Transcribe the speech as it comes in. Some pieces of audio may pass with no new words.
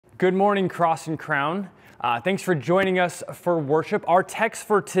Good morning, Cross and Crown. Thanks for joining us for worship. Our text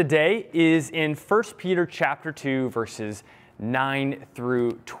for today is in 1 Peter chapter 2, verses 9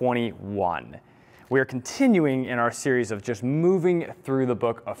 through 21. We are continuing in our series of just moving through the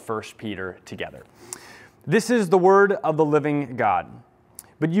book of 1 Peter together. This is the word of the living God.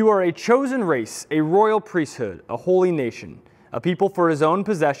 But you are a chosen race, a royal priesthood, a holy nation, a people for his own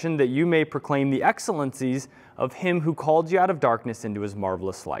possession, that you may proclaim the excellencies of him who called you out of darkness into his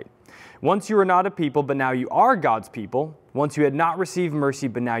marvelous light. Once you were not a people, but now you are God's people. Once you had not received mercy,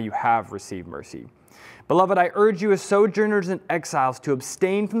 but now you have received mercy. Beloved, I urge you as sojourners and exiles to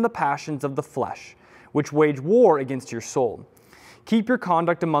abstain from the passions of the flesh, which wage war against your soul. Keep your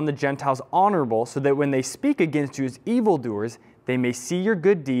conduct among the Gentiles honorable, so that when they speak against you as evildoers, they may see your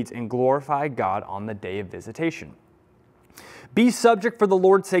good deeds and glorify God on the day of visitation. Be subject for the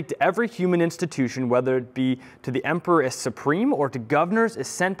Lord's sake to every human institution, whether it be to the emperor as supreme or to governors as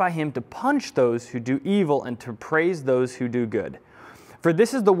sent by him to punish those who do evil and to praise those who do good. For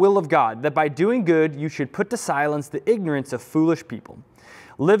this is the will of God, that by doing good you should put to silence the ignorance of foolish people.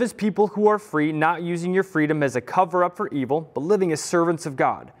 Live as people who are free, not using your freedom as a cover-up for evil, but living as servants of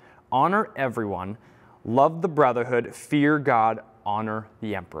God. Honor everyone, love the brotherhood, fear God, honor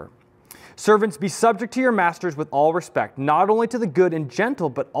the emperor. Servants, be subject to your masters with all respect, not only to the good and gentle,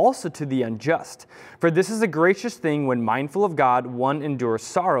 but also to the unjust. For this is a gracious thing when, mindful of God, one endures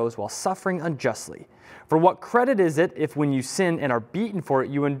sorrows while suffering unjustly. For what credit is it if when you sin and are beaten for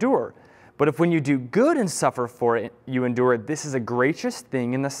it, you endure? But if when you do good and suffer for it, you endure, this is a gracious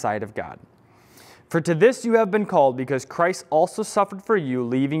thing in the sight of God. For to this you have been called, because Christ also suffered for you,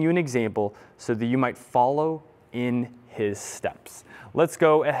 leaving you an example, so that you might follow in his steps. Let's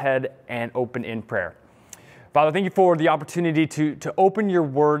go ahead and open in prayer. Father, thank you for the opportunity to open your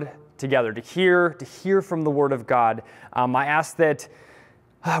word together, to hear from the word of God. I ask that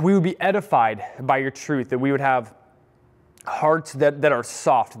we would be edified by your truth, that we would have hearts that are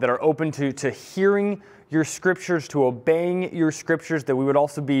soft, that are open to hearing your scriptures, to obeying your scriptures, that we would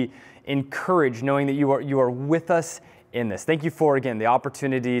also be encouraged knowing that you are with us in this. Thank you for, again, the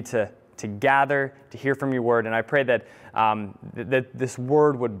opportunity to gather, to hear from your word. And I pray that, that this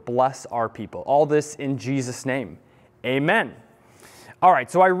word would bless our people. All this in Jesus' name. Amen. All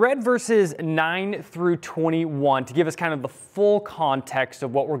right, so I read verses 9 through 21 to give us kind of the full context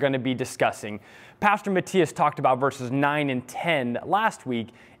of what we're going to be discussing. Pastor Matthias talked about verses 9 and 10 last week,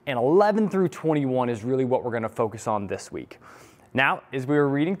 and 11 through 21 is really what we're going to focus on this week. Now, as we were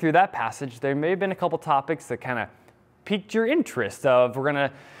reading through that passage, there may have been a couple topics that kind of piqued your interest. We're going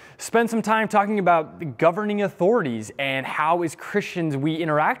to spend some time talking about the governing authorities and how as Christians we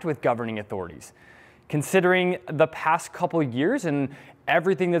interact with governing authorities. Considering the past couple years and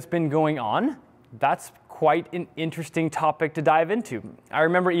everything that's been going on, that's quite an interesting topic to dive into. I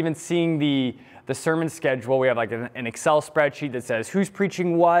remember even seeing the sermon schedule. We have like an Excel spreadsheet that says who's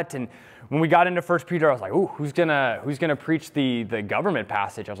preaching what, and when we got into 1 Peter, I was like, ooh, who's gonna preach the government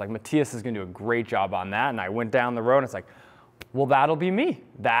passage? I was like, Matthias is gonna do a great job on that, and I went down the road and it's like, well, that'll be me.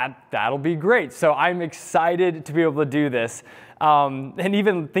 That'll be great. So I'm excited to be able to do this. And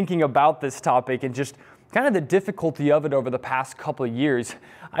even thinking about this topic and just kind of the difficulty of it over the past couple of years,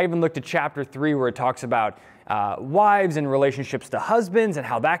 I even looked at chapter 3 where it talks about wives and relationships to husbands and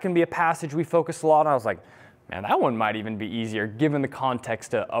how that can be a passage we focus a lot on. I was like, man, that one might even be easier given the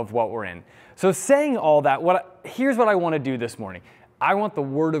context of what we're in. So saying all that, here's what I want to do this morning. I want the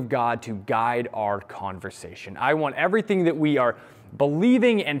Word of God to guide our conversation. I want everything that we are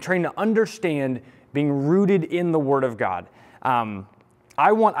believing and trying to understand being rooted in the Word of God.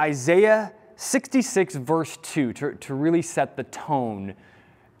 I want Isaiah 66 verse 2 to really set the tone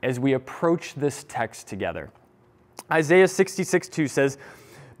as we approach this text together. Isaiah 66:2 says,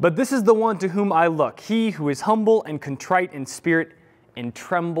 "But this is the one to whom I look, he who is humble and contrite in spirit and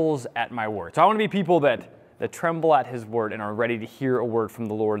trembles at my word." So I want to be people that tremble at his word and are ready to hear a word from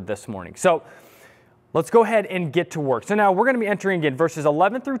the Lord this morning. So let's go ahead and get to work. So now we're going to be entering again verses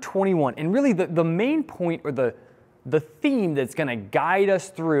 11 through 21. And really the main point or the theme that's going to guide us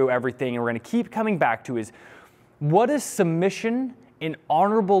through everything and we're going to keep coming back to is, what does submission and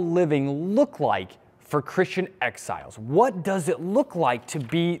honorable living look like for Christian exiles? What does it look like to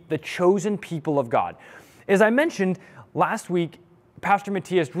be the chosen people of God? As I mentioned last week, Pastor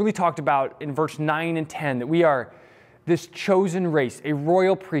Matthias really talked about in verse 9 and 10 that we are this chosen race, a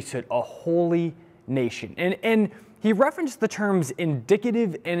royal priesthood, a holy nation. And he referenced the terms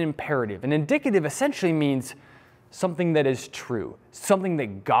indicative and imperative. And indicative essentially means something that is true, something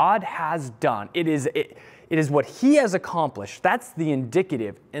that God has done. It is what he has accomplished. That's the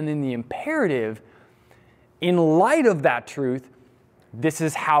indicative. And then the imperative, in light of that truth, this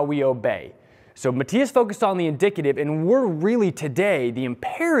is how we obey. So Matthias focused on the indicative, and we're really today, the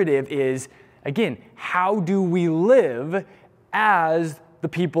imperative is, again, how do we live as the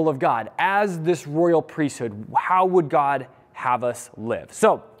people of God, as this royal priesthood? How would God have us live?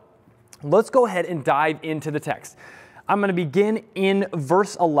 So let's go ahead and dive into the text. I'm going to begin in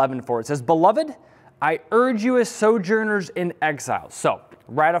verse 11 for it. It says, "Beloved, I urge you as sojourners and exiles." So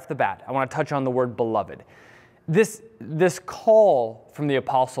right off the bat, I want to touch on the word beloved. This call from the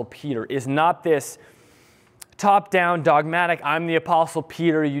Apostle Peter is not this top-down, dogmatic, I'm the Apostle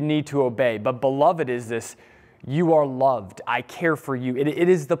Peter, you need to obey. But beloved is this, you are loved, I care for you. It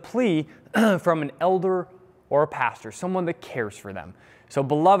is the plea from an elder or a pastor, someone that cares for them. So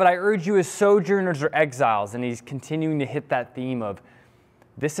beloved, I urge you as sojourners or exiles, and he's continuing to hit that theme of,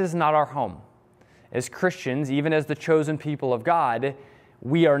 this is not our home. As Christians, even as the chosen people of God,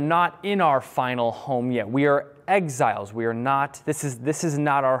 we are not in our final home yet. We are exiles. We are not, this is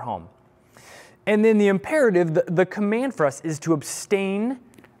not our home. And then the imperative, the command for us is to abstain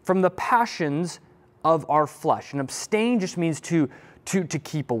from the passions of our flesh. And abstain just means to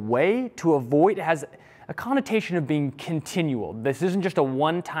keep away, to avoid. It has a connotation of being continual. This isn't just a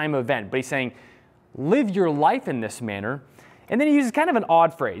one-time event, but he's saying, live your life in this manner. And then he uses kind of an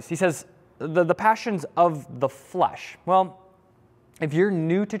odd phrase. He says, the passions of the flesh. Well, if you're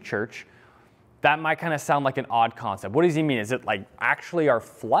new to church, that might kind of sound like an odd concept. What does he mean? Is it like actually our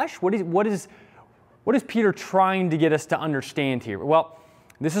flesh? What is Peter trying to get us to understand here? Well,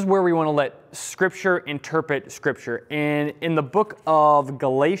 this is where we want to let Scripture interpret Scripture. And in the book of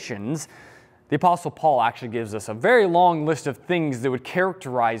Galatians, the Apostle Paul actually gives us a very long list of things that would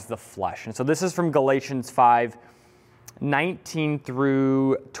characterize the flesh. And so this is from Galatians 5:19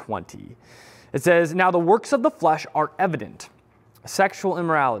 through 20. It says, "Now the works of the flesh are evident: sexual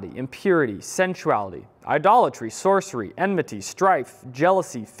immorality, impurity, sensuality, idolatry, sorcery, enmity, strife,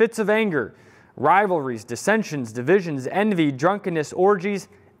 jealousy, fits of anger, rivalries, dissensions, divisions, envy, drunkenness, orgies,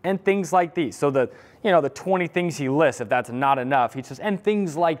 and things like these." So the 20 things he lists, if that's not enough, he says, and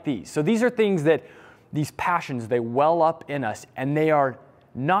things like these. So these are things that, these passions, they well up in us, and they are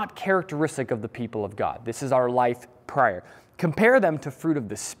not characteristic of the people of God. This is our life prior. Compare them to fruit of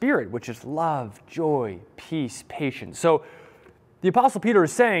the Spirit, which is love, joy, peace, patience. So the Apostle Peter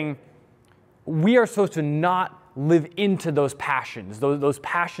is saying we are supposed to not live into those passions, those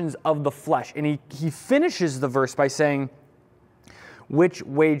passions of the flesh. And he finishes the verse by saying, which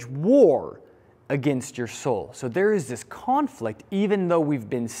wage war against your soul. So there is this conflict, even though we've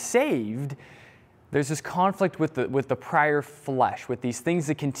been saved, there's this conflict with the prior flesh, with these things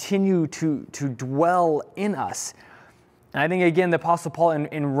that continue to dwell in us. And I think, again, the Apostle Paul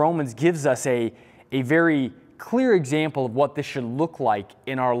in Romans gives us a very clear example of what this should look like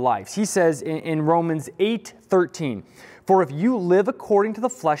in our lives. He says in Romans 8:13, "For if you live according to the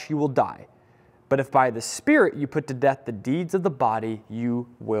flesh, you will die. But if by the Spirit you put to death the deeds of the body, you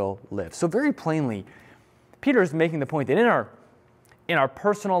will live." So very plainly, Peter is making the point that in our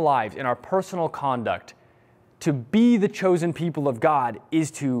personal lives, in our personal conduct, to be the chosen people of God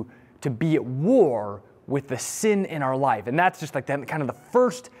is to be at war with the sin in our life. And that's just like that, kind of the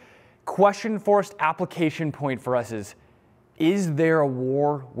first question for us, application point for us is there a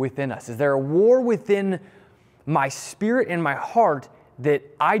war within us? Is there a war within my spirit and my heart that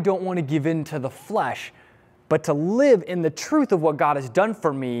I don't want to give in to the flesh, but to live in the truth of what God has done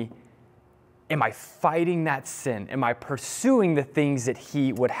for me? Am I fighting that sin? Am I pursuing the things that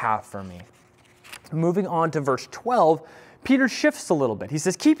He would have for me? Moving on to verse 12, Peter shifts a little bit. He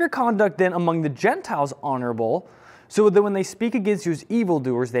says, "Keep your conduct then among the Gentiles honorable, so that when they speak against you as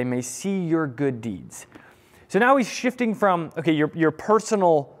evildoers, they may see your good deeds." So now he's shifting from, okay, your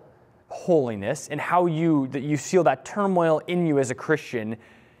personal holiness and how you feel that turmoil in you as a Christian,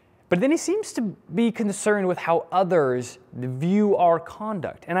 but then he seems to be concerned with how others view our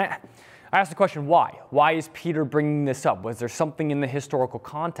conduct. And I asked the question, why? Why is Peter bringing this up? Was there something in the historical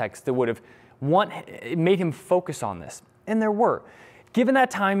context that would have made him focus on this? And there were. Given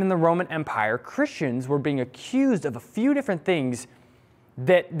that time in the Roman Empire, Christians were being accused of a few different things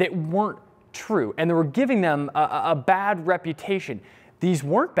that weren't true, and they were giving them a bad reputation. These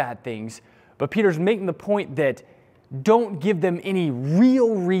weren't bad things, but Peter's making the point that don't give them any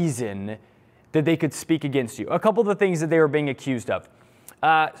real reason that they could speak against you. A couple of the things that they were being accused of.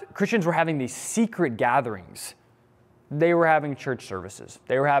 Christians were having these secret gatherings. They were having church services.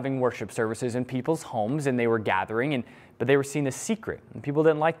 They were having worship services in people's homes, and they were gathering, but they were seen as secret, and people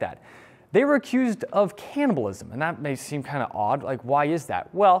didn't like that. They were accused of cannibalism, and that may seem kind of odd. Like, why is that?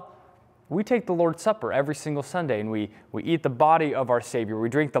 Well, we take the Lord's Supper every single Sunday, and we eat the body of our Savior. We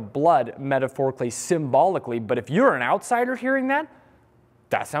drink the blood, metaphorically, symbolically. But if you're an outsider hearing that,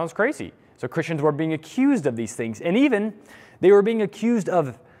 that sounds crazy. So Christians were being accused of these things. And even they were being accused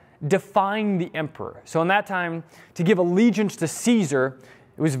of defying the emperor. So in that time, to give allegiance to Caesar,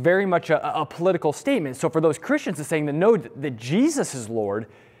 it was very much a political statement. So for those Christians to saying that no, that Jesus is Lord,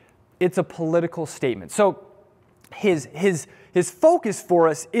 it's a political statement. So his focus for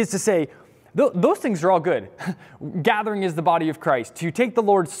us is to say, those things are all good. Gathering is the body of Christ. To take the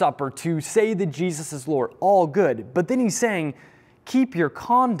Lord's Supper, to say that Jesus is Lord, all good. But then he's saying, keep your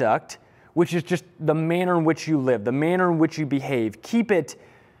conduct, which is just the manner in which you live, the manner in which you behave. Keep it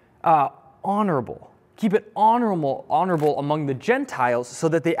honorable. Keep it honorable among the Gentiles so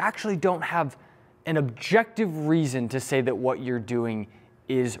that they actually don't have an objective reason to say that what you're doing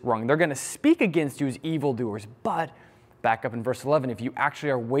is wrong. They're going to speak against you as evildoers, but back up in verse 11, if you actually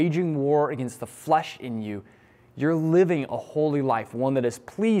are waging war against the flesh in you, you're living a holy life, one that is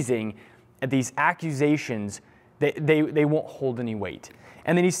pleasing, and these accusations, they won't hold any weight.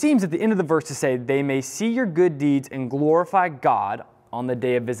 And then he seems at the end of the verse to say, they may see your good deeds and glorify God on the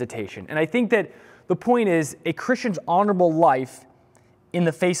day of visitation. And I think that the point is a Christian's honorable life in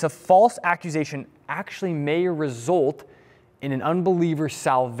the face of false accusation actually may result in an unbeliever's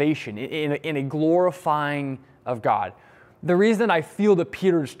salvation, in a glorifying of God. The reason I feel that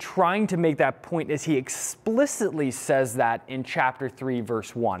Peter's trying to make that point is he explicitly says that in chapter 3,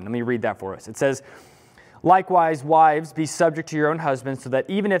 verse 1. Let me read that for us. It says, likewise, wives, be subject to your own husbands, so that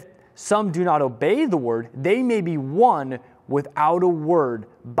even if some do not obey the word, they may be won without a word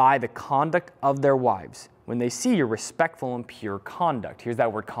by the conduct of their wives, when they see your respectful and pure conduct. Here's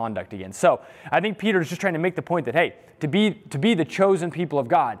that word conduct again. So I think Peter's just trying to make the point that, hey, to be the chosen people of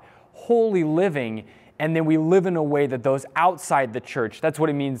God, holy living, and then we live in a way that those outside the church, that's what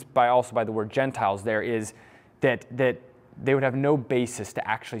it means by the word Gentiles there, is that they would have no basis to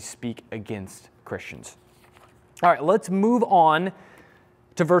actually speak against Christians. All right, let's move on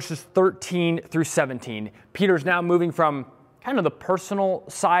to verses 13 through 17. Peter's now moving from kind of the personal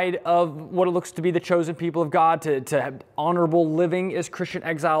side of what it looks to be the chosen people of God to honorable living as Christian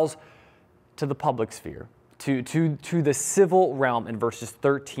exiles to the public sphere, to the civil realm in verses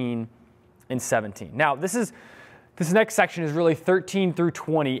 13 and 17. Now, this next section is really 13 through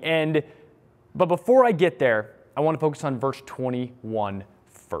 20, but before I get there, I want to focus on verse 21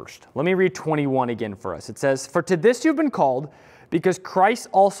 first. Let me read 21 again for us. It says, for to this you've been called, because Christ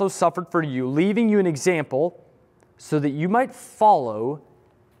also suffered for you, leaving you an example, so that you might follow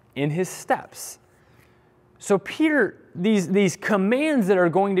in his steps. So Peter, these commands that are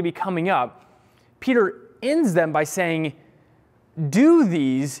going to be coming up, Peter ends them by saying, do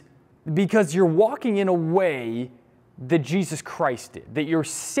these because you're walking in a way that Jesus Christ did, that your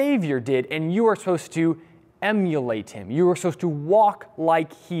Savior did, and you are supposed to emulate him. You are supposed to walk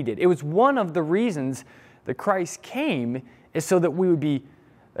like he did. It was one of the reasons that Christ came, is so that we would be,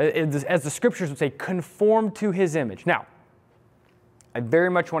 as the scriptures would say, conformed to his image. Now, I very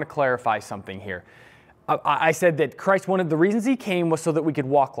much want to clarify something here. I said that Christ, one of the reasons he came was so that we could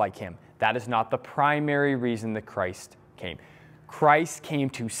walk like him. That is not the primary reason that Christ came. Christ came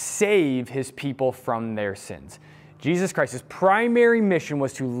to save his people from their sins. Jesus Christ's primary mission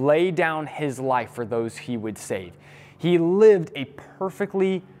was to lay down his life for those he would save. He lived a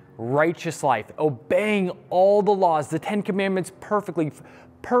perfectly righteous life, obeying all the laws, the 10 Commandments perfectly,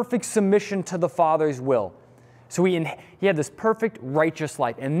 perfect submission to the Father's will. So he had this perfect righteous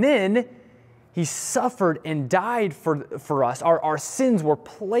life. And then he suffered and died for us. Our sins were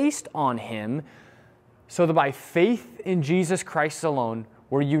placed on him so that by faith in Jesus Christ alone,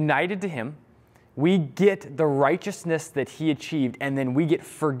 we're united to him. We get the righteousness that he achieved, and then we get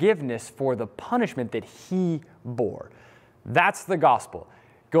forgiveness for the punishment that he bore. That's the gospel.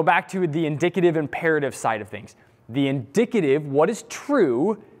 Go back to the indicative imperative side of things. The indicative, what is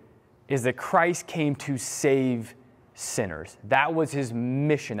true, is that Christ came to save sinners. That was his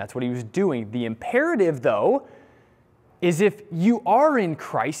mission. That's what he was doing. The imperative, though, is if you are in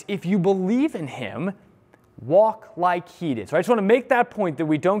Christ, if you believe in him, walk like he did. So I just want to make that point that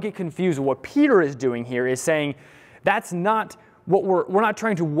we don't get confused. What Peter is doing here is saying that's not what we're not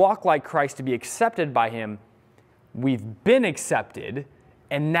trying to walk like Christ to be accepted by him. We've been accepted,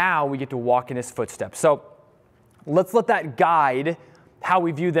 and now we get to walk in his footsteps. So let's let that guide how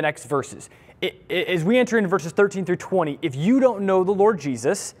we view the next verses. As we enter into verses 13 through 20, if you don't know the Lord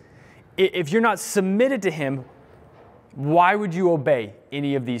Jesus, if you're not submitted to him, why would you obey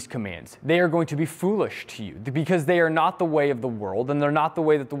any of these commands? They are going to be foolish to you because they are not the way of the world, and they're not the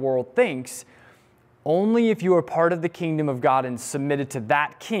way that the world thinks. Only if you are part of the kingdom of God and submitted to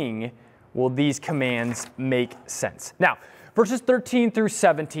that king will these commands make sense. Now, verses 13 through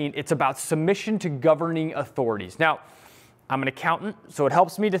 17, it's about submission to governing authorities. Now, I'm an accountant, so it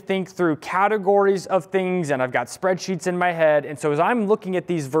helps me to think through categories of things, and I've got spreadsheets in my head. And so as I'm looking at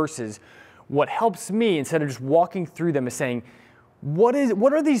these verses, what helps me, instead of just walking through them, is saying,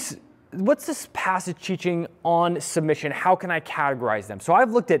 what's this passage teaching on submission? How can I categorize them? So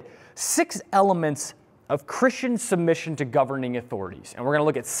I've looked at 6 elements of Christian submission to governing authorities. And we're going to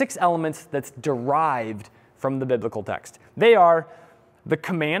look at 6 elements that's derived from the biblical text. They are the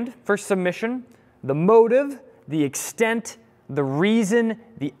command for submission, the motive, the extent, the reason,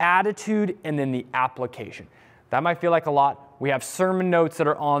 the attitude, and then the application. That might feel like a lot. We have sermon notes that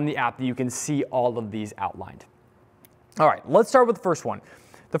are on the app that you can see all of these outlined. All right, let's start with the first one.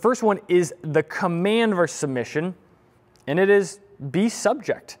 The first one is the command for submission, and it is be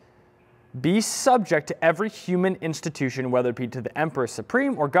subject. Be subject to every human institution, whether it be to the emperor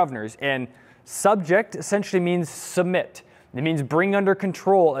supreme or governors. And subject essentially means submit. It means bring under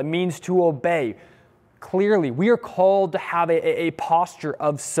control. It means to obey. Clearly, we are called to have a posture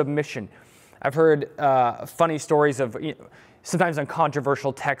of submission. I've heard funny stories of, sometimes on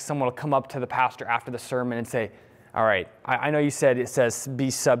controversial texts, someone will come up to the pastor after the sermon and say, all right, I know you said it says be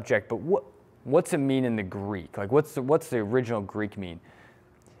subject, but what's it mean in the Greek? Like, what's the original Greek mean?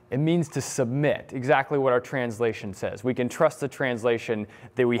 It means to submit, exactly what our translation says. We can trust the translation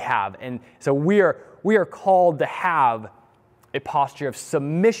that we have. And so we are called to have a posture of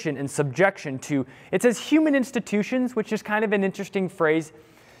submission and subjection to, it says human institutions, which is kind of an interesting phrase.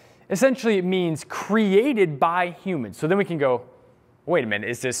 Essentially, it means created by humans. So then we can go, wait a minute,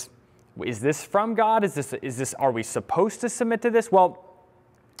 is this from God? Are we supposed to submit to this? Well,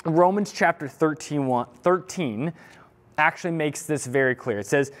 Romans chapter 13 actually makes this very clear. It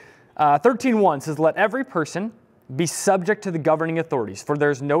says, 13:1 says, let every person be subject to the governing authorities, for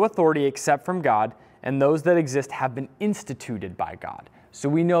there's no authority except from God, and those that exist have been instituted by God. So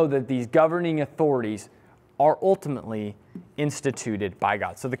we know that these governing authorities are ultimately instituted by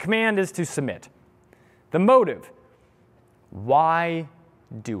God. So the command is to submit. The motive, why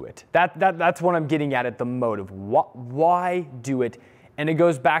do it? That's what I'm getting at the motive. Why do it? And it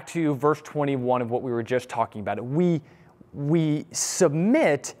goes back to verse 21 of what we were just talking about. We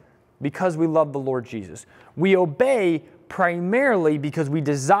submit because we love the Lord Jesus. We obey primarily because we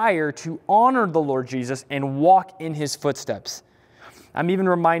desire to honor the Lord Jesus and walk in his footsteps. I'm even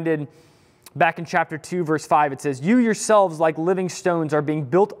reminded back in chapter 2, verse 5, it says, you yourselves, like living stones, are being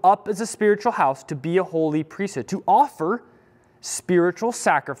built up as a spiritual house to be a holy priesthood, to offer spiritual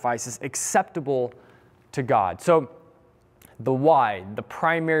sacrifices acceptable to God. So the why, the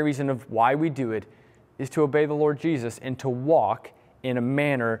primary reason of why we do it, is to obey the Lord Jesus and to walk in a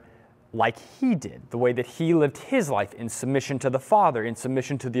manner like he did, the way that he lived his life in submission to the Father, in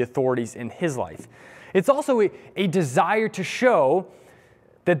submission to the authorities in his life. It's also a desire to show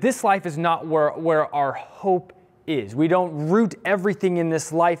that this life is not where our hope is. We don't root everything in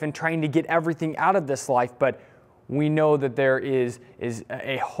this life and trying to get everything out of this life, but we know that there is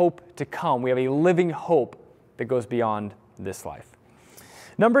a hope to come. We have a living hope that goes beyond this life.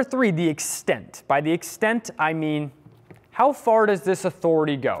 Number 3, the extent. By the extent, I mean, how far does this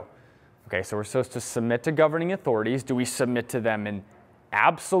authority go? Okay, so we're supposed to submit to governing authorities. Do we submit to them in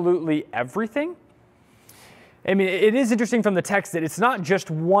absolutely everything? I mean, it is interesting from the text that it's not just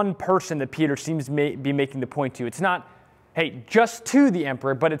one person that Peter seems to be making the point to. It's not, hey, just to the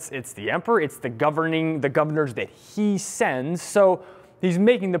emperor, but it's the emperor, it's the governors that he sends. So he's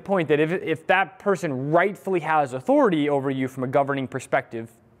making the point that if that person rightfully has authority over you from a governing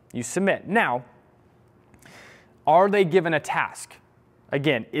perspective, you submit. Now, are they given a task?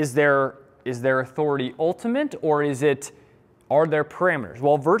 Again, is their authority ultimate, or are there parameters?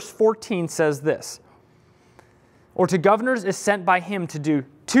 Well, verse 14 says this, or to governors is sent by him to do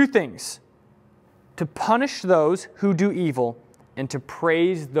 2 things, to punish those who do evil and to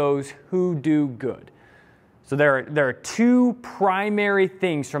praise those who do good. So there are 2 primary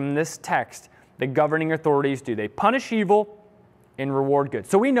things from this text that governing authorities do. They punish evil and reward good.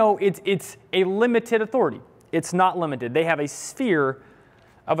 So we know it's a limited authority. It's not limited. They have a sphere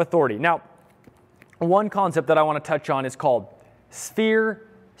of authority. Now, one concept that I want to touch on is called sphere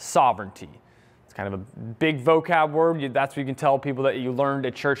sovereignty. It's kind of a big vocab word. That's what you can tell people that you learned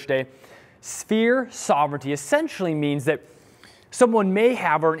at church day. Sphere sovereignty essentially means that someone may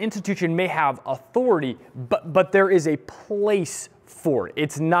have, or an institution may have authority, but there is a place for it.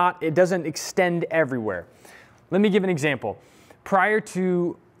 It doesn't extend everywhere. Let me give an example. Prior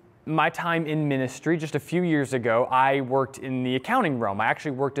to my time in ministry, just a few years ago, I worked in the accounting realm. I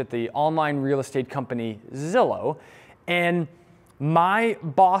actually worked at the online real estate company Zillow, and my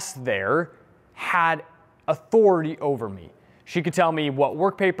boss there had authority over me. She could tell me what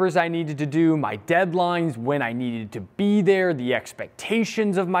work papers I needed to do, my deadlines, when I needed to be there, the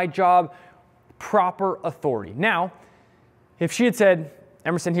expectations of my job, proper authority. Now, if she had said,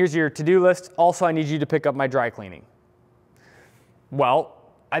 Emerson, here's your to-do list. Also, I need you to pick up my dry cleaning. Well,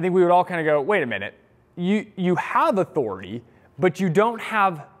 I think we would all kind of go, wait a minute. You have authority, but you don't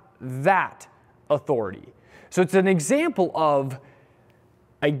have that authority. So it's an example of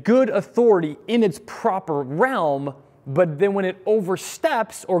a good authority in its proper realm, but then when it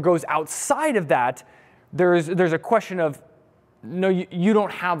oversteps or goes outside of that, there's a question of, no, you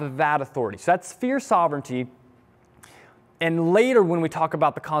don't have that authority. So that's fierce sovereignty. And later when we talk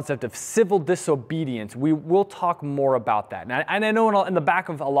about the concept of civil disobedience, we will talk more about that. And I know in the back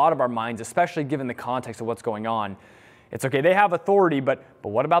of a lot of our minds, especially given the context of what's going on, it's okay, they have authority, but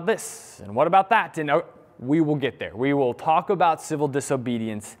what about this? And what about that? And we will get there. We will talk about civil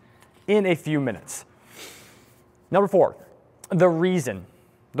disobedience in a few minutes. Number 4, the reason.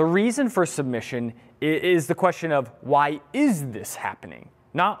 The reason for submission is the question of why is this happening?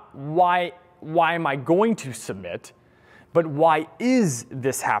 Not why am I going to submit, but why is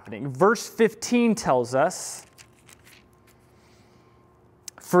this happening? Verse 15 tells us,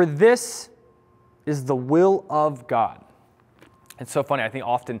 for this is the will of God. It's so funny. I think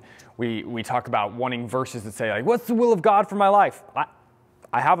often we talk about wanting verses that say, like, what's the will of God for my life?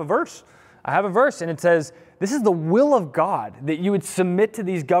 I have a verse. I have a verse, and it says, this is the will of God, that you would submit to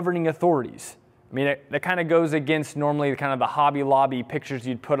these governing authorities. I mean, that kind of goes against normally kind of the Hobby Lobby pictures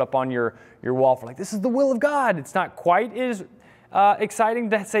you'd put up on your wall for like, this is the will of God. It's not quite as exciting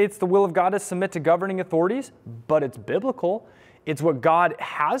to say it's the will of God to submit to governing authorities, but it's biblical. It's what God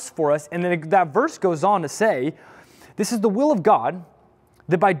has for us. And then that verse goes on to say, this is the will of God,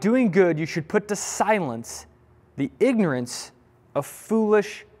 that by doing good you should put to silence the ignorance of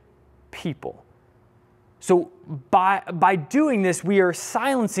foolish people. So by doing this, we are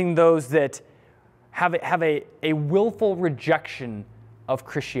silencing those that have a willful rejection of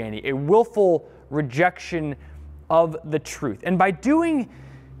Christianity, a willful rejection of the truth. And by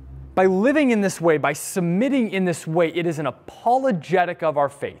living in this way, by submitting in this way, it is an apologetic of our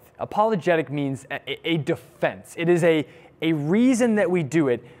faith. Apologetic means a defense. It is a reason that we do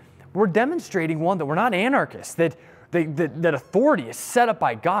it. We're demonstrating, one, that we're not anarchists, that authority is set up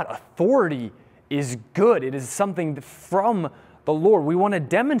by God. Authority is good. It is something from the Lord. We want to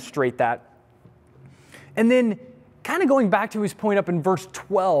demonstrate that. And then kind of going back to his point up in verse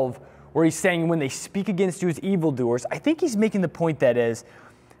 12, where he's saying when they speak against you as evildoers, I think he's making the point that is,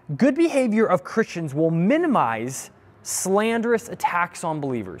 good behavior of Christians will minimize slanderous attacks on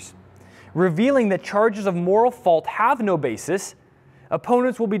believers, revealing that charges of moral fault have no basis.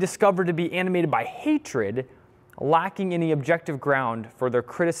 Opponents will be discovered to be animated by hatred, lacking any objective ground for their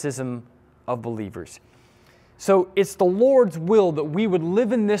criticism of believers. So it's the Lord's will that we would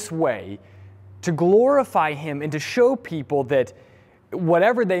live in this way to glorify Him and to show people that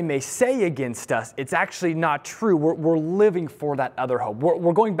whatever they may say against us, it's actually not true. We're living for that other hope.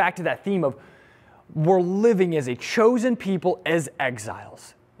 We're going back to that theme of we're living as a chosen people, as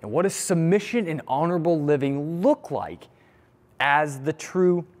exiles. And what does submission and honorable living look like as the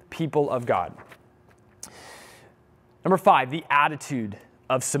true people of God? Number 5, the attitude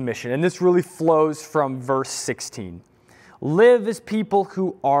of submission. And this really flows from verse 16. Live as people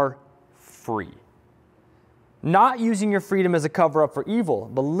who are free, not using your freedom as a cover-up for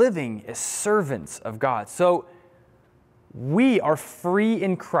evil, but living as servants of God. So we are free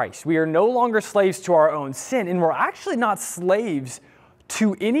in Christ. We are no longer slaves to our own sin, and we're actually not slaves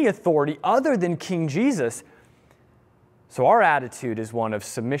to any authority other than King Jesus. So our attitude is one of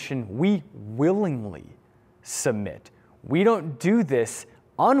submission. We willingly submit. We don't do this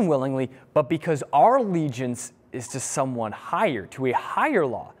unwillingly, but because our allegiance is to someone higher, to a higher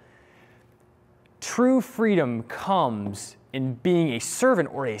law. True freedom comes in being a servant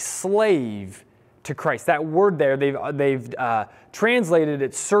or a slave to Christ. That word there, they've translated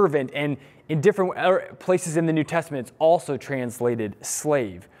it servant, and in different places in the New Testament, it's also translated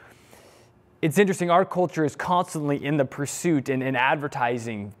slave. It's interesting, our culture is constantly in the pursuit and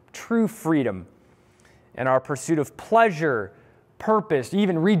advertising true freedom, and our pursuit of pleasure, purpose,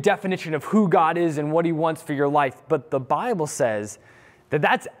 even redefinition of who God is and what He wants for your life. But the Bible says that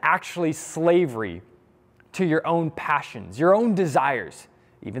that's actually slavery to your own passions, your own desires.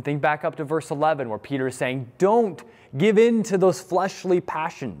 Even think back up to verse 11 where Peter is saying, don't give in to those fleshly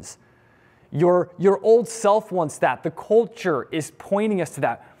passions. Your old self wants that. The culture is pointing us to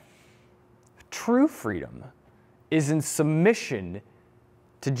that. True freedom is in submission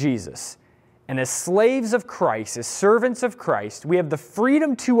to Jesus. And as slaves of Christ, as servants of Christ, we have the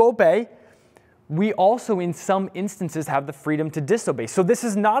freedom to obey, we also in some instances have the freedom to disobey. So this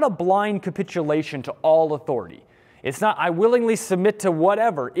is not a blind capitulation to all authority. It's not, I willingly submit to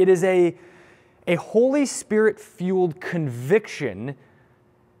whatever. It is a Holy Spirit-fueled conviction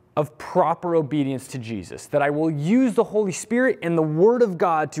of proper obedience to Jesus, that I will use the Holy Spirit and the Word of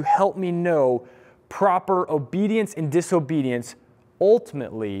God to help me know proper obedience and disobedience,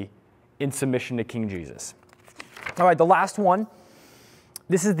 ultimately in submission to King Jesus. All right, the last one,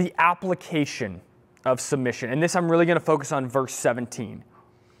 this is the application of submission, and this I'm really going to focus on verse 17.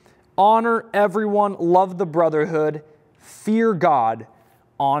 Honor everyone, love the brotherhood, fear God,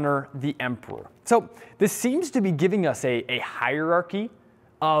 honor the emperor. So this seems to be giving us a hierarchy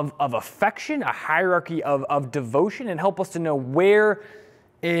of affection, a hierarchy of devotion, and help us to know where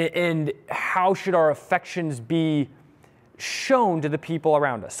and how should our affections be shown to the people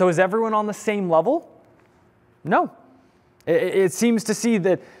around us. So is everyone on the same level? No. It seems to see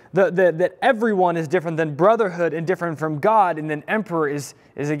that that everyone is different than brotherhood and different from God, and then emperor is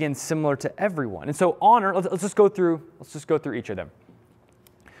again similar to everyone. And so honor, let's just go through each of them.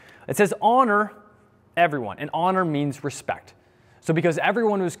 It says honor everyone, and honor means respect. So because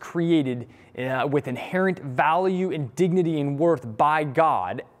everyone was created with inherent value and dignity and worth by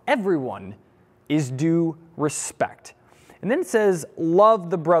God, everyone is due respect. And then it says, love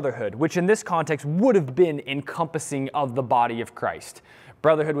the brotherhood, which in this context would have been encompassing of the body of Christ.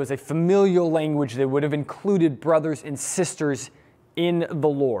 Brotherhood was a familial language that would have included brothers and sisters in the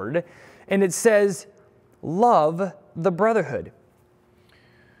Lord. And it says, love the brotherhood,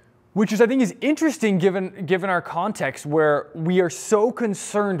 which is, I think, is interesting given our context where we are so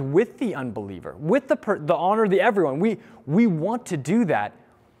concerned with the unbeliever, with the honor of the everyone. We want to do that.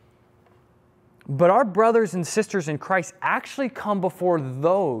 But our brothers and sisters in Christ actually come before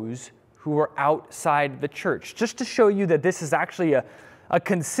those who are outside the church, just to show you that this is actually a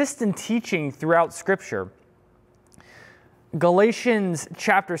consistent teaching throughout Scripture. Galatians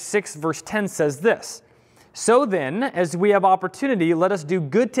chapter 6, verse 10 says this, "So then, as we have opportunity, let us do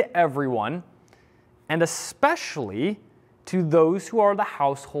good to everyone, and especially to those who are the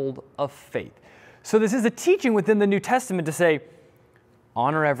household of faith." So this is a teaching within the New Testament to say,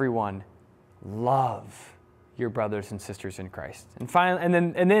 honor everyone, love your brothers and sisters in Christ. And finally, and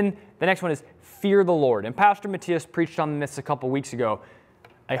then the next one is fear the Lord. And Pastor Matthias preached on this a couple weeks ago.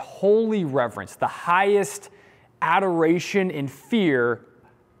 A holy reverence, the highest adoration and fear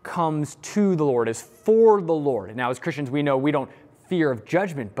comes to the Lord, is for the Lord. And now as Christians, we know we don't fear of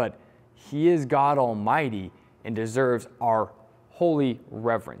judgment, but He is God Almighty and deserves our holy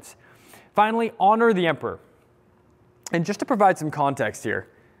reverence. Finally, honor the emperor. And just to provide some context here,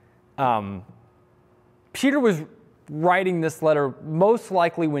 Peter was writing this letter most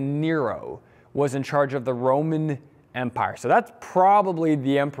likely when Nero was in charge of the Roman Empire. So that's probably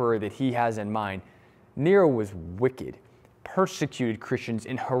the emperor that he has in mind. Nero was wicked, persecuted Christians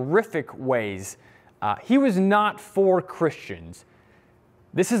in horrific ways. He was not for Christians.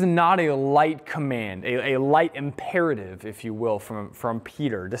 This is not a light command, a light imperative, if you will, from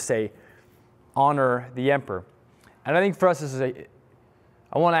Peter to say, honor the emperor. And I think for us,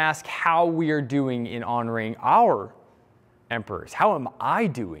 I want to ask how we are doing in honoring our emperors. How am I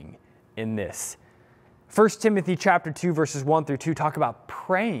doing in this? 1 Timothy chapter 2, verses 1 through 2 talk about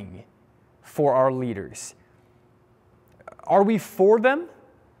praying for our leaders. Are we for them?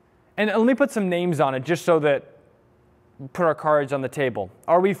 And let me put some names on it just so that we put our cards on the table.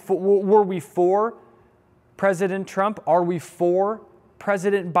 Were we for President Trump? Are we for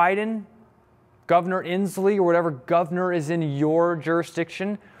President Biden? Governor Inslee, or whatever governor is in your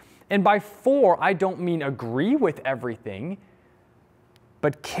jurisdiction? And by for, I don't mean agree with everything,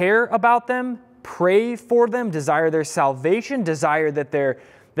 but care about them, pray for them, desire their salvation, desire that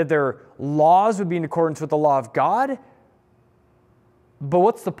their laws would be in accordance with the law of God. But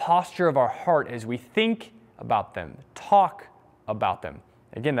what's the posture of our heart as we think about them, talk about them?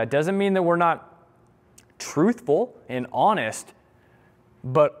 Again, that doesn't mean that we're not truthful and honest,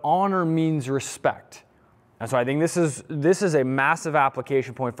 but honor means respect. And so I think this is a massive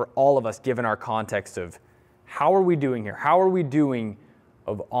application point for all of us, given our context of how are we doing here? How are we doing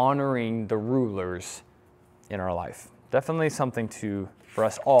of honoring the rulers in our life? Definitely something for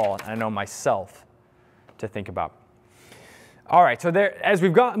us all, and I know myself, to think about. All right, so as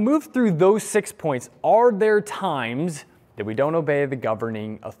we've moved through those 6 points, are there times that we don't obey the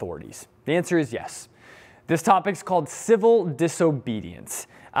governing authorities? The answer is yes. This topic is called civil disobedience.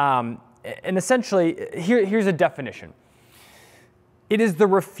 And essentially, here's a definition. It is the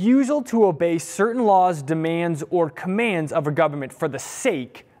refusal to obey certain laws, demands, or commands of a government for the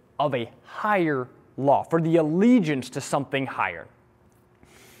sake of a higher law, for the allegiance to something higher.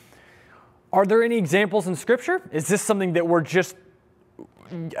 Are there any examples in Scripture? Is this something that we're just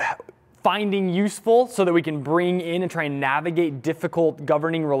finding useful so that we can bring in and try and navigate difficult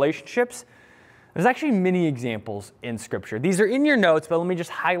governing relationships? There's actually many examples in Scripture. These are in your notes, but let me just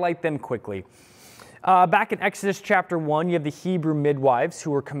highlight them quickly. Back in Exodus chapter 1, you have the Hebrew midwives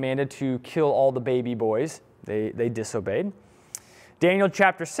who were commanded to kill all the baby boys. They disobeyed. Daniel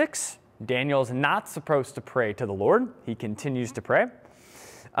chapter 6, Daniel is not supposed to pray to the Lord. He continues to pray.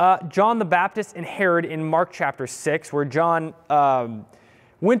 John the Baptist and Herod in Mark chapter 6, where John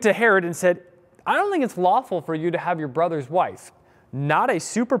went to Herod and said, I don't think it's lawful for you to have your brother's wife. Not a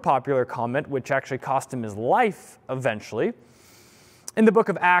super popular comment, which actually cost him his life eventually. In the book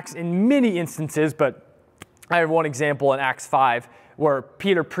of Acts, in many instances, but I have one example in Acts 5, where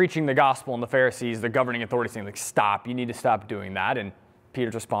Peter preaching the gospel and the Pharisees, the governing authorities saying, like, stop, you need to stop doing that. And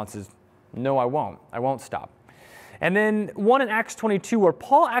Peter's response is, no, I won't stop. And then one in Acts 22, where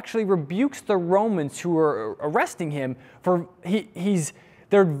Paul actually rebukes the Romans who are arresting him for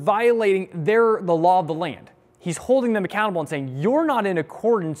they're violating the law of the land. He's holding them accountable and saying, you're not in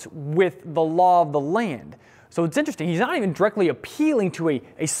accordance with the law of the land. So it's interesting. He's not even directly appealing to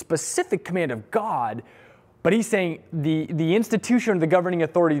a specific command of God, but he's saying the institution of the governing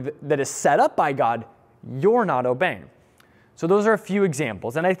authority that is set up by God, you're not obeying. So those are a few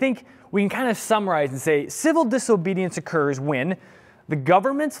examples. And I think we can kind of summarize and say civil disobedience occurs when the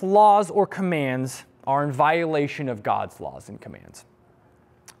government's laws or commands are in violation of God's laws and commands.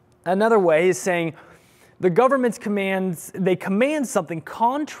 Another way is saying the government's commands, they command something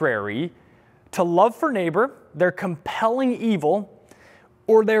contrary to love for neighbor, they're compelling evil,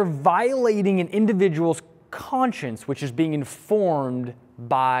 or they're violating an individual's conscience, which is being informed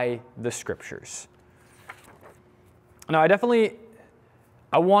by the Scriptures. Now,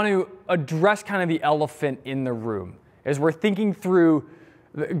 I want to address kind of the elephant in the room as we're thinking through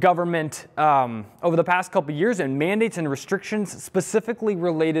the government over the past couple of years and mandates and restrictions specifically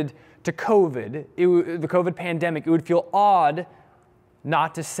related to COVID, the COVID pandemic. It would feel odd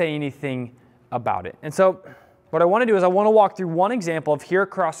not to say anything about it. And so what I want to do is I want to walk through one example of here at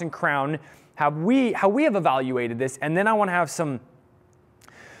Cross and Crown, how we have evaluated this, and then I want to have some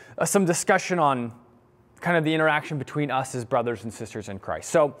discussion on kind of the interaction between us as brothers and sisters in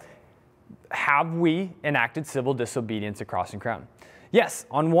Christ. So have we enacted civil disobedience at Cross and Crown? Yes,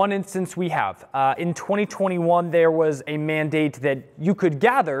 on one instance we have. In 2021, there was a mandate that you could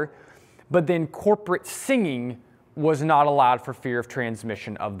gather, but then corporate singing was not allowed for fear of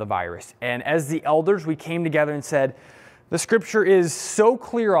transmission of the virus. And as the elders, we came together and said, the Scripture is so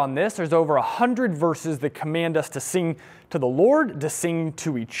clear on this. There's over 100 verses that command us to sing to the Lord, to sing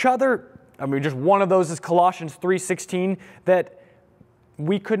to each other. I mean, just one of those is Colossians 3:16, that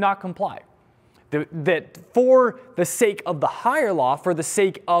we could not comply. That for the sake of the higher law, for the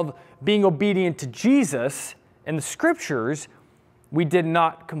sake of being obedient to Jesus and the Scriptures, we did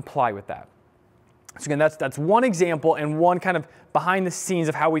not comply with that. So again, that's one example and one kind of behind the scenes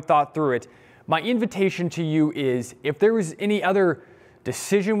of how we thought through it. My invitation to you is, if there was any other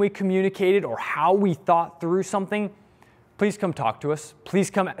decision we communicated or how we thought through something, please come talk to us. Please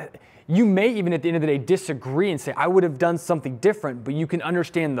come. You may even at the end of the day disagree and say, I would have done something different, but you can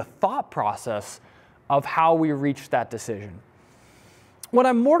understand the thought process of how we reached that decision. What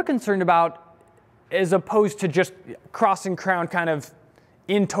I'm more concerned about, as opposed to just Cross and Crown kind of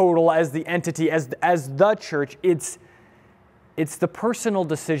in total as the entity, as the church, it's the personal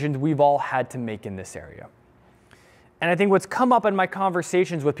decisions we've all had to make in this area. And I think what's come up in my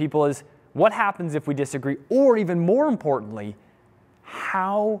conversations with people is, what happens if we disagree? Or even more importantly,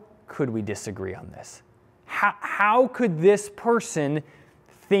 how could we disagree on this? How could this person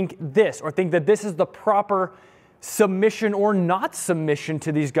think this, or think that this is the proper submission or not submission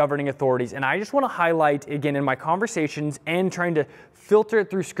to these governing authorities? And I just want to highlight, again, in my conversations and trying to filter it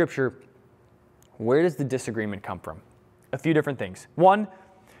through Scripture, where does the disagreement come from? A few different things. One,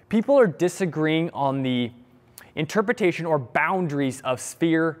 people are disagreeing on the interpretation or boundaries of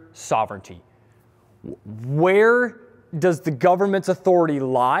sphere sovereignty. Where does the government's authority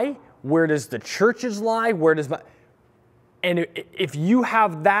lie? Where does the church's lie? And if you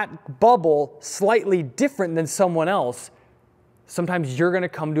have that bubble slightly different than someone else, sometimes you're going to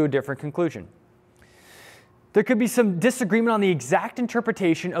come to a different conclusion. There could be some disagreement on the exact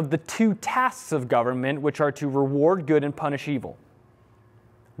interpretation of the two tasks of government, which are to reward good and punish evil.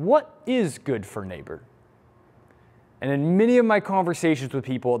 What is good for neighbor? And in many of my conversations with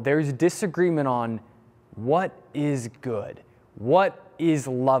people, there's disagreement on what is good, what is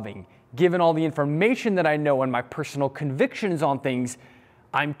loving. Given all the information that I know and my personal convictions on things,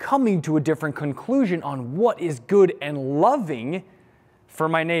 I'm coming to a different conclusion on what is good and loving for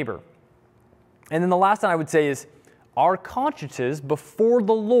my neighbor. And then the last thing I would say is our consciences before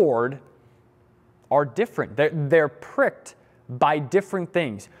the Lord are different. They're pricked by different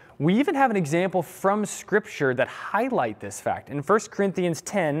things. We even have an example from Scripture that highlight this fact. In 1 Corinthians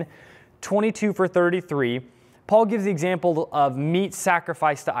 10, 22-33, Paul gives the example of meat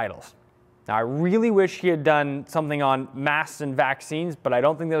sacrificed to idols. Now, I really wish he had done something on masks and vaccines, but I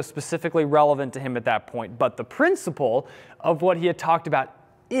don't think that was specifically relevant to him at that point. But the principle of what he had talked about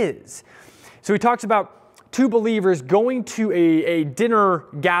is. So he talks about two believers going to a dinner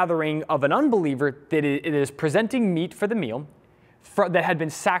gathering of an unbeliever that it is presenting meat for the meal that had been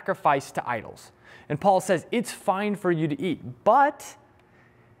sacrificed to idols. And Paul says, it's fine for you to eat, but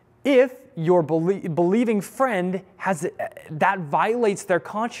if your believing friend that violates their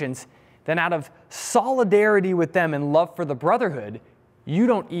conscience, then out of solidarity with them and love for the brotherhood, you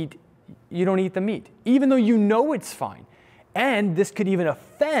don't eat the meat, even though you know it's fine. And this could even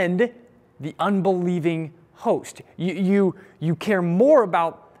offend the unbelieving host. You care more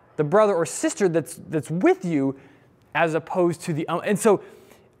about the brother or sister that's with you as opposed to and so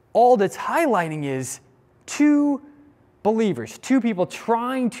all that's highlighting is two believers, two people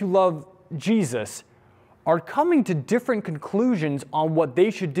trying to love Jesus are coming to different conclusions on what they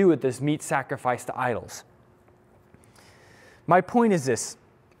should do with this meat sacrificed to idols. My point is this: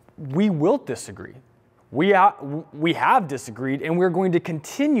 we will disagree. We have disagreed, and we're going to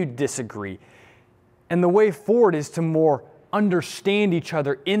continue to disagree. And the way forward is to more understand each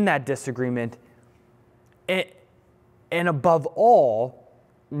other in that disagreement. And above all,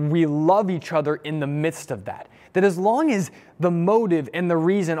 we love each other in the midst of that. That as long as the motive and the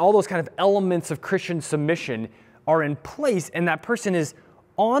reason, all those kind of elements of Christian submission are in place, and that person is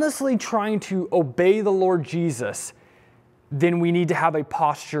honestly trying to obey the Lord Jesus, then we need to have a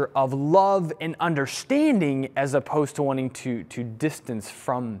posture of love and understanding as opposed to wanting to distance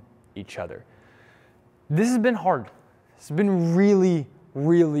from each other. This has been hard. It's been really,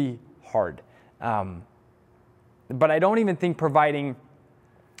 really hard. But I don't even think providing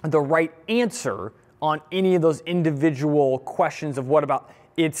the right answer on any of those individual questions of what about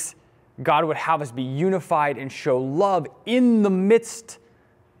God would have us be unified and show love in the midst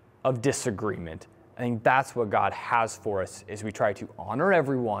of disagreement. I think that's what God has for us as we try to honor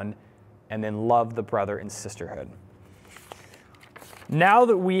everyone and then love the brother and sisterhood. Now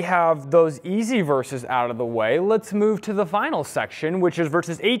that we have those easy verses out of the way, let's move to the final section, which is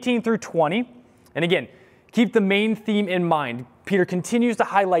verses 18-20. And again, keep the main theme in mind. Peter continues to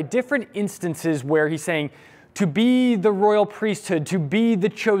highlight different instances where he's saying, to be the royal priesthood, to be the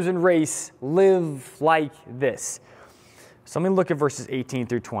chosen race, live like this. So let me look at verses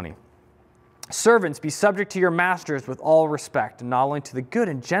 18-20. Servants, be subject to your masters with all respect, not only to the good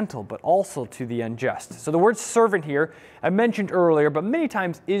and gentle, but also to the unjust. So the word servant here, I mentioned earlier, but many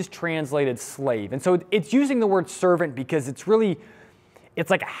times is translated slave. And so it's using the word servant because it's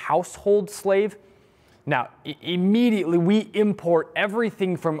like a household slave. Now, immediately we import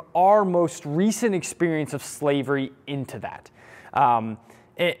everything from our most recent experience of slavery into that,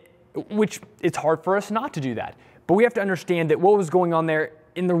 which it's hard for us not to do that. But we have to understand that what was going on there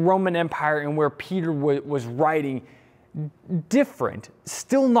in the Roman Empire and where Peter was writing, different.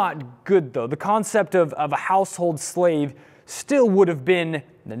 Still not good, though. The concept of a household slave still would have been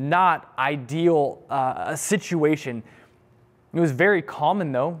not ideal a situation. It was very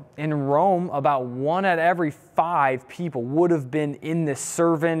common, though. In Rome, about 1 out of every 5 people would have been in this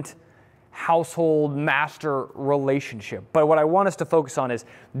servant, household, master relationship. But what I want us to focus on is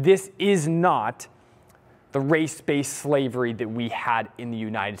this is not the race-based slavery that we had in the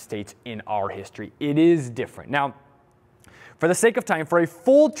United States in our history. It is different. Now, for the sake of time, for a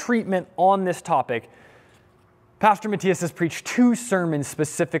full treatment on this topic, Pastor Matthias has preached 2 sermons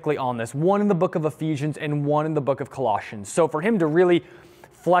specifically on this, one in the book of Ephesians and one in the book of Colossians. So for him to really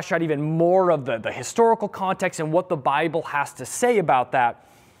flesh out even more of the historical context and what the Bible has to say about that,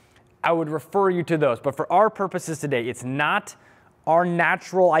 I would refer you to those. But for our purposes today, it's not our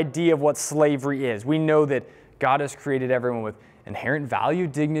natural idea of what slavery is. We know that God has created everyone with inherent value,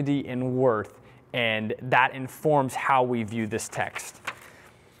 dignity, and worth, and that informs how we view this text.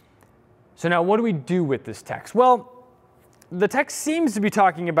 So now what do we do with this text? Well, the text seems to be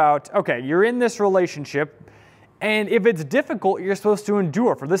talking about, okay, you're in this relationship, and if it's difficult, you're supposed to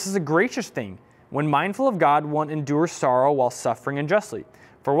endure, for this is a gracious thing. When mindful of God, one endures sorrow while suffering unjustly.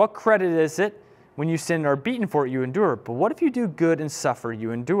 For what credit is it when you sin and are beaten for it, you endure? But what if you do good and suffer,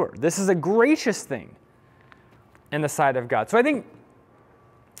 you endure? This is a gracious thing in the sight of God. So I think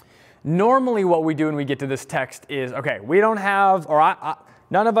normally what we do when we get to this text is, okay, we don't have,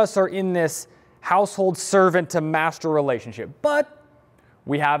 none of us are in this household servant to master relationship, but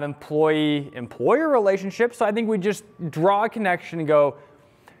We have employee-employer relationships, so I think we just draw a connection and go,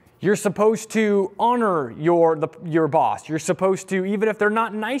 you're supposed to honor your boss. You're supposed to, even if they're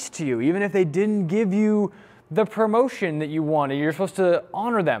not nice to you, even if they didn't give you the promotion that you wanted, you're supposed to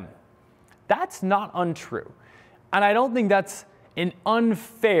honor them. That's not untrue. And I don't think that's an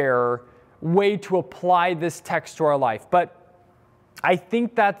unfair way to apply this text to our life. But I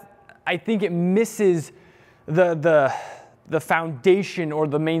think it misses the foundation or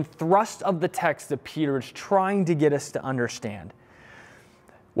the main thrust of the text that Peter is trying to get us to understand.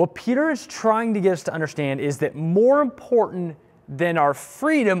 What Peter is trying to get us to understand is that more important than our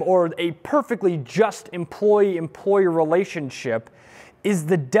freedom or a perfectly just employee-employer relationship is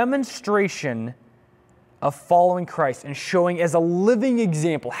the demonstration of following Christ and showing as a living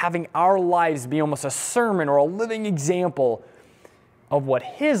example, having our lives be almost a sermon or a living example of what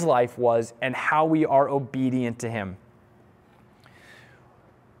his life was and how we are obedient to him.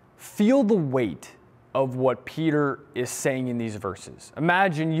 Feel the weight of what Peter is saying in these verses.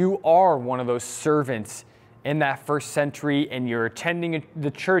 Imagine you are one of those servants in that first century and you're attending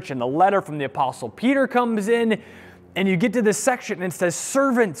the church and the letter from the Apostle Peter comes in and you get to this section and it says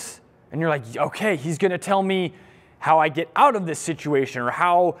servants. And you're like, okay, he's going to tell me how I get out of this situation or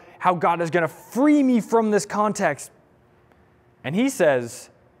how God is going to free me from this context. And he says,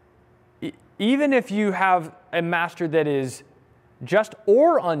 even if you have a master that is just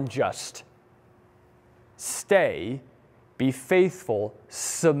or unjust, stay, be faithful,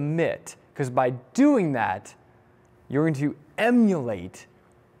 submit. Because by doing that, you're going to emulate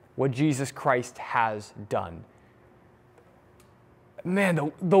what Jesus Christ has done.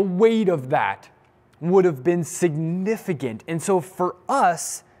 Man, the weight of that would have been significant. And so for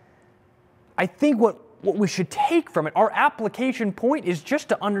us, I think what we should take from it, our application point is just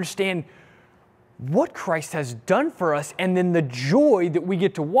to understand what Christ has done for us and then the joy that we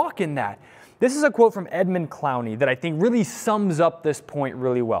get to walk in that. This is a quote from Edmund Clowney that I think really sums up this point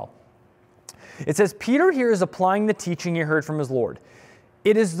really well. It says, Peter here is applying the teaching he heard from his Lord.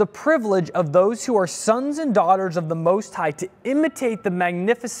 It is the privilege of those who are sons and daughters of the Most High to imitate the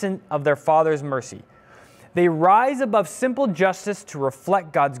magnificence of their Father's mercy. They rise above simple justice to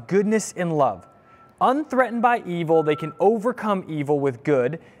reflect God's goodness and love. Unthreatened by evil, they can overcome evil with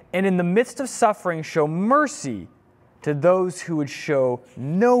good, and in the midst of suffering show mercy to those who would show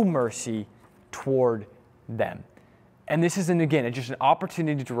no mercy toward them. And this isn't, again, just an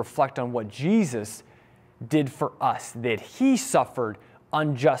opportunity to reflect on what Jesus did for us, that he suffered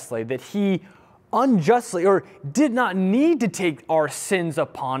unjustly, that he unjustly or did not need to take our sins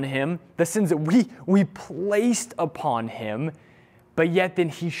upon him, the sins that we placed upon him, but yet then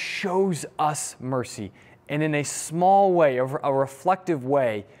he shows us mercy. And in a small way, a reflective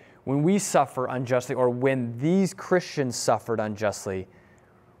way, when we suffer unjustly or when these Christians suffered unjustly,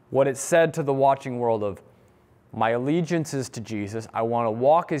 what it said to the watching world of, my allegiance is to Jesus, I want to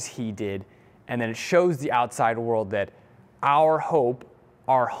walk as he did, and then it shows the outside world that our hope,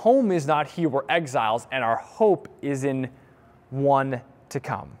 our home is not here, we're exiles, and our hope is in one to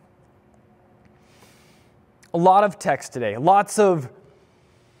come. A lot of text today, lots of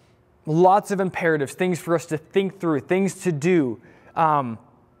imperatives, things for us to think through, things to do.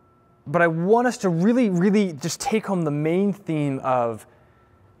 But I want us to really, really just take home the main theme of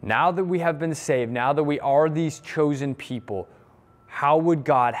now that we have been saved, now that we are these chosen people, how would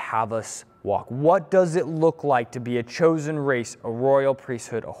God have us walk? What does it look like to be a chosen race, a royal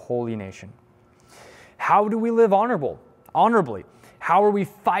priesthood, a holy nation? How do we live honorably? How are we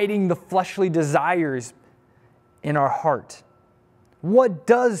fighting the fleshly desires in our heart? What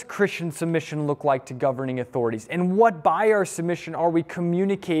does Christian submission look like to governing authorities? And what by our submission are we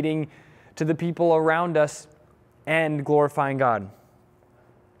communicating to the people around us and glorifying God?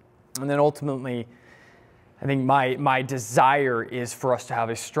 And then ultimately, I think my desire is for us to have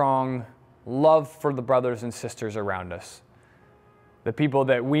a strong love for the brothers and sisters around us. The people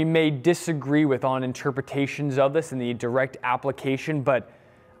that we may disagree with on interpretations of this and the direct application, but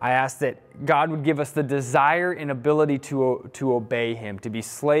I ask that God would give us the desire and ability to obey him, to be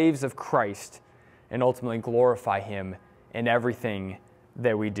slaves of Christ, and ultimately glorify him in everything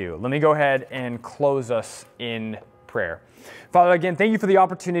that we do. Let me go ahead and close us in prayer. Father, again, thank you for the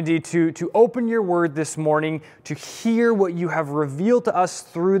opportunity to open your word this morning, to hear what you have revealed to us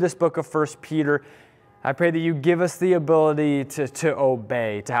through this book of 1 Peter. I pray that you give us the ability to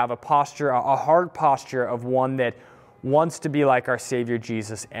obey, to have a posture, a heart posture of one that wants to be like our Savior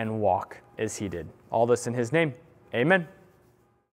Jesus and walk as he did. All this in his name. Amen.